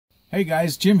Hey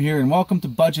guys, Jim here and welcome to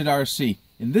Budget RC.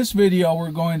 In this video we're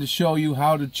going to show you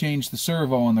how to change the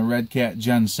servo on the Redcat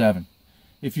Gen7.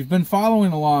 If you've been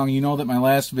following along, you know that my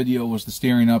last video was the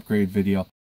steering upgrade video.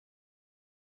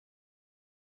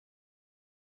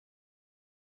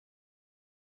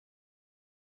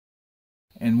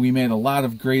 And we made a lot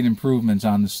of great improvements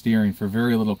on the steering for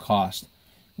very little cost.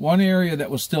 One area that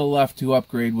was still left to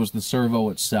upgrade was the servo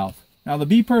itself. Now to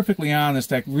be perfectly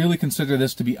honest, I really consider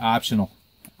this to be optional.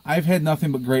 I've had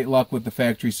nothing but great luck with the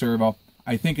factory servo.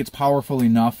 I think it's powerful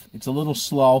enough. It's a little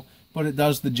slow, but it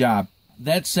does the job.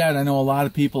 That said, I know a lot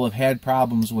of people have had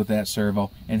problems with that servo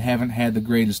and haven't had the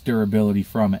greatest durability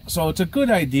from it. So it's a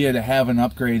good idea to have an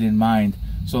upgrade in mind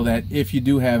so that if you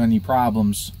do have any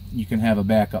problems, you can have a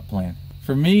backup plan.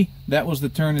 For me, that was the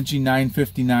Turnigy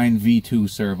MG959v2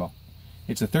 servo.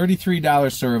 It's a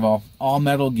 $33 servo, all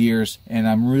metal gears, and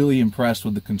I'm really impressed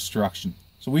with the construction.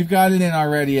 So we've got it in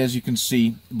already, as you can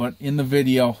see, but in the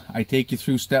video I take you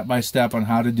through step by step on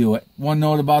how to do it. One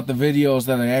note about the video is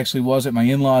that I actually was at my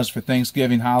in-laws for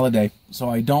Thanksgiving holiday,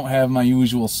 so I don't have my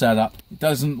usual setup. It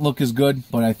doesn't look as good,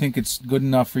 but I think it's good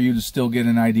enough for you to still get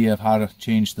an idea of how to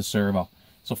change the servo.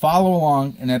 So follow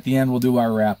along, and at the end we'll do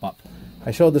our wrap-up.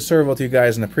 I showed the servo to you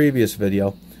guys in the previous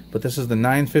video, but this is the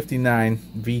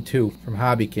 959v2 from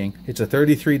Hobby King. It's a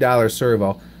 $33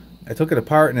 servo. I took it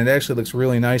apart and it actually looks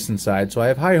really nice inside, so I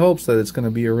have high hopes that it's going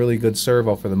to be a really good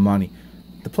servo for the money.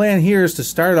 The plan here is to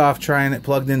start off trying it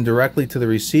plugged in directly to the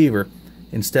receiver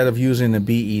instead of using the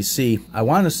BEC. I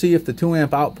want to see if the 2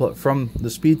 amp output from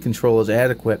the speed control is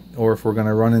adequate or if we're going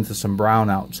to run into some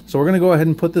brownouts. So we're going to go ahead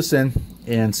and put this in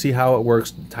and see how it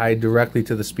works tied directly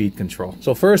to the speed control.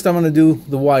 So first I'm going to do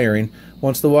the wiring.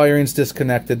 Once the wiring's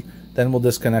disconnected, then we'll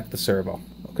disconnect the servo.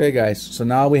 Okay guys, so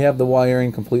now we have the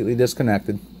wiring completely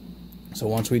disconnected. So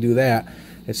once we do that,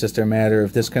 it's just a matter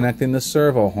of disconnecting the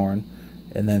servo horn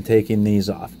and then taking these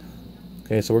off.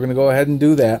 Okay, so we're going to go ahead and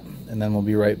do that, and then we'll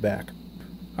be right back.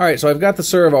 Alright, so I've got the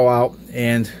servo out,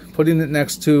 and putting it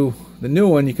next to the new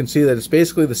one, you can see that it's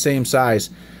basically the same size,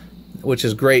 which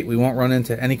is great. We won't run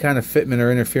into any kind of fitment or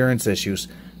interference issues.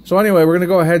 So anyway, we're going to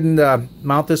go ahead and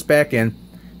mount this back in,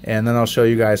 and then I'll show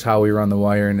you guys how we run the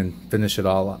wiring and finish it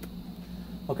all up.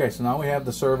 Okay, so now we have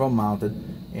the servo mounted,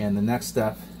 and the next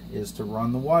step is to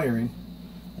run the wiring,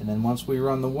 and then once we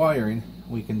run the wiring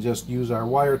we can just use our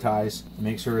wire ties to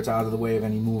make sure it's out of the way of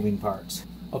any moving parts.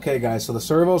 Okay guys, so the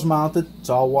servo's mounted, it's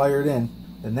all wired in.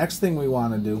 The next thing we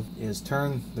want to do is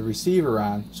turn the receiver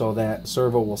on so that the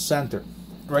servo will center.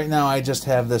 Right now I just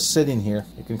have this sitting here,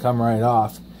 it can come right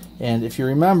off, and if you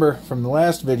remember from the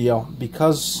last video,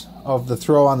 because of the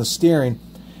throw on the steering,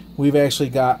 we've actually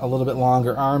got a little bit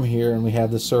longer arm here and we have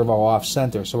the servo off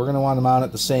center, so we're going to want to mount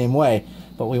it the same way.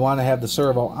 But we want to have the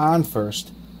servo on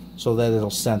first so that it'll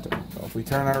center. So if we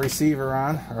turn our receiver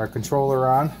on, or our controller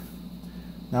on,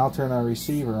 now turn our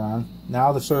receiver on,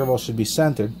 now the servo should be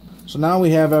centered. So now we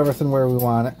have everything where we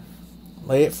want it.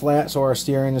 Lay it flat so our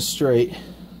steering is straight.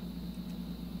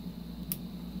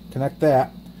 Connect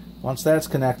that. Once that's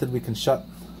connected, we can shut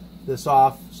this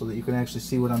off so that you can actually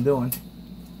see what I'm doing.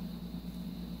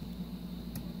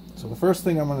 So the first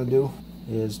thing I'm going to do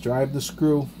is drive the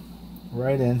screw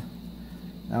right in.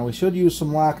 Now we should use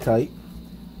some Loctite,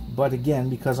 but again,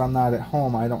 because I'm not at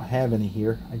home, I don't have any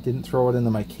here. I didn't throw it into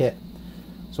my kit.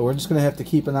 So we're just going to have to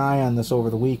keep an eye on this over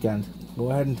the weekend. Go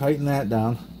ahead and tighten that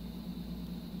down.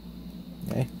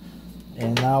 Okay.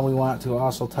 And now we want to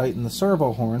also tighten the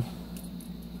servo horn,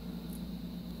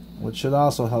 which should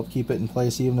also help keep it in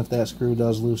place even if that screw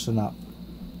does loosen up.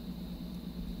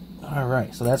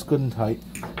 Alright, so that's good and tight.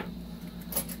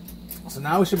 So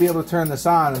now we should be able to turn this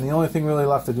on, and the only thing really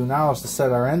left to do now is to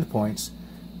set our endpoints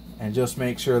and just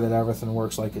make sure that everything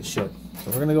works like it should. So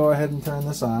we're going to go ahead and turn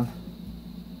this on.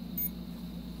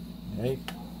 Okay,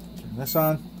 turn this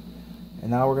on,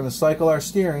 and now we're going to cycle our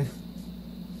steering,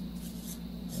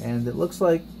 and it looks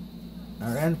like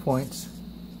our endpoints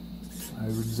are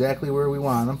exactly where we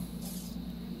want them,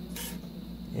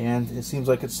 and it seems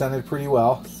like it's centered pretty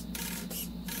well.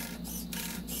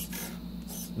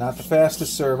 Not the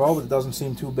fastest servo, but it doesn't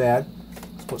seem too bad.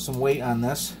 Let's put some weight on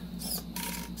this.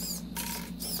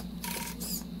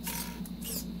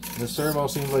 The servo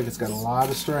seems like it's got a lot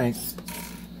of strength.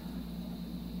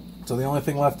 So the only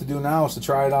thing left to do now is to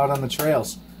try it out on the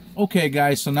trails. Okay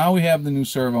guys, so now we have the new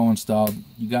servo installed.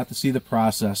 You got to see the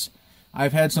process.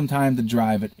 I've had some time to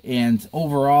drive it, and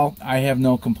overall I have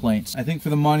no complaints. I think for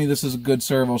the money this is a good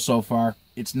servo so far.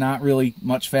 It's not really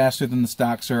much faster than the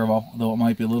stock servo, though it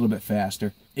might be a little bit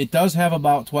faster. It does have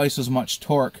about twice as much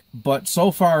torque, but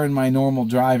so far in my normal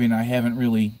driving I haven't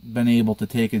really been able to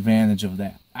take advantage of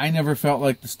that. I never felt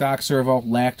like the stock servo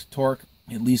lacked torque.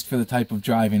 at least for the type of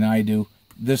driving I do.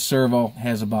 This servo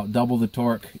has about double the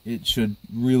torque. It should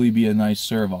really be a nice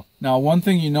servo. Now, one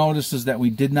thing you notice is that we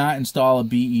did not install a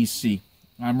BEC.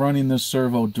 I'm running this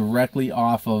servo directly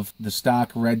off of the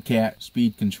stock Redcat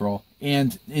speed control.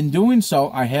 And in doing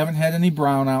so, I haven't had any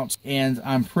brownouts, and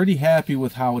I'm pretty happy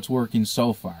with how it's working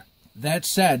so far. That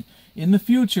said, in the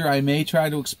future, I may try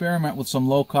to experiment with some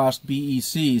low-cost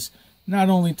BECs, not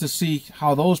only to see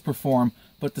how those perform,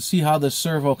 but to see how this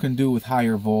servo can do with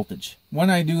higher voltage. When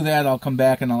I do that, I'll come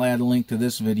back and I'll add a link to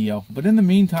this video. But in the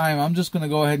meantime, I'm just going to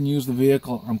go ahead and use the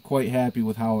vehicle. I'm quite happy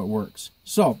with how it works.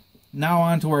 So, now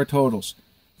on to our totals.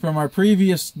 From our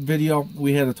previous video,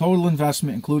 we had a total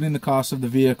investment, including the cost of the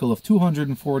vehicle, of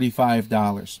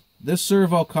 $245. This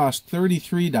servo cost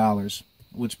 $33,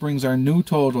 which brings our new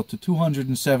total to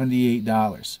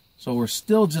 $278. So we're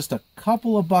still just a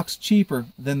couple of bucks cheaper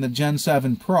than the Gen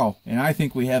 7 Pro, and I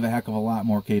think we have a heck of a lot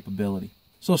more capability.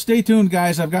 So stay tuned,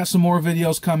 guys. I've got some more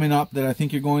videos coming up that I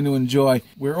think you're going to enjoy.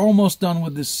 We're almost done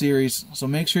with this series, so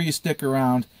make sure you stick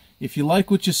around. If you like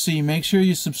what you see, make sure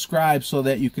you subscribe so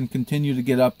that you can continue to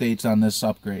get updates on this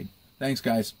upgrade. Thanks,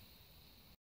 guys.